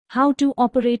How to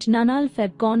operate Nanal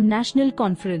Febcon National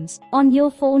Conference. On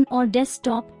your phone or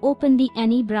desktop, open the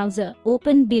any browser,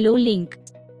 open below link.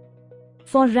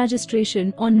 For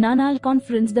registration on Nanal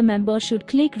conference, the member should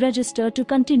click register to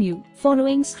continue.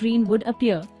 Following screen would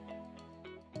appear.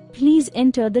 Please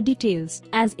enter the details.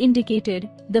 As indicated,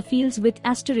 the fields with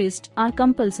asterisk are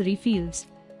compulsory fields.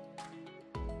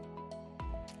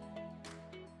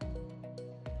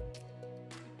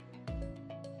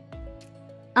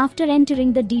 After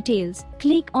entering the details,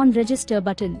 click on Register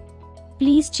button.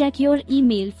 Please check your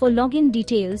email for login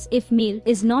details. If mail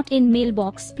is not in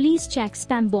mailbox, please check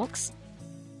spam box.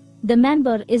 The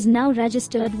member is now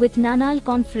registered with Nanal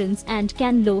conference and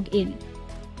can log in.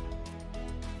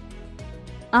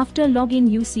 After login,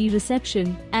 you see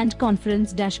reception and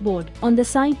conference dashboard. On the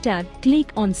side tab,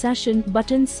 click on session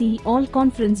button, see all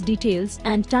conference details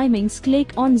and timings.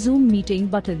 Click on Zoom meeting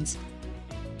buttons.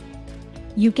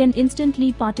 You can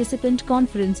instantly participate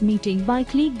conference meeting by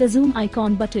click the Zoom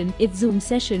icon button. If Zoom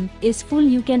session is full,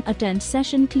 you can attend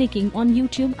session clicking on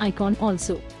YouTube icon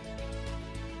also.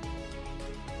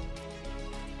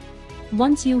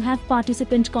 Once you have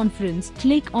participant conference,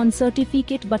 click on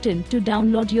certificate button to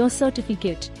download your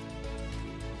certificate.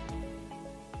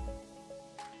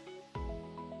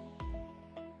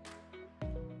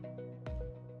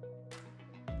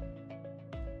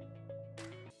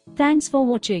 Thanks for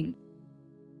watching.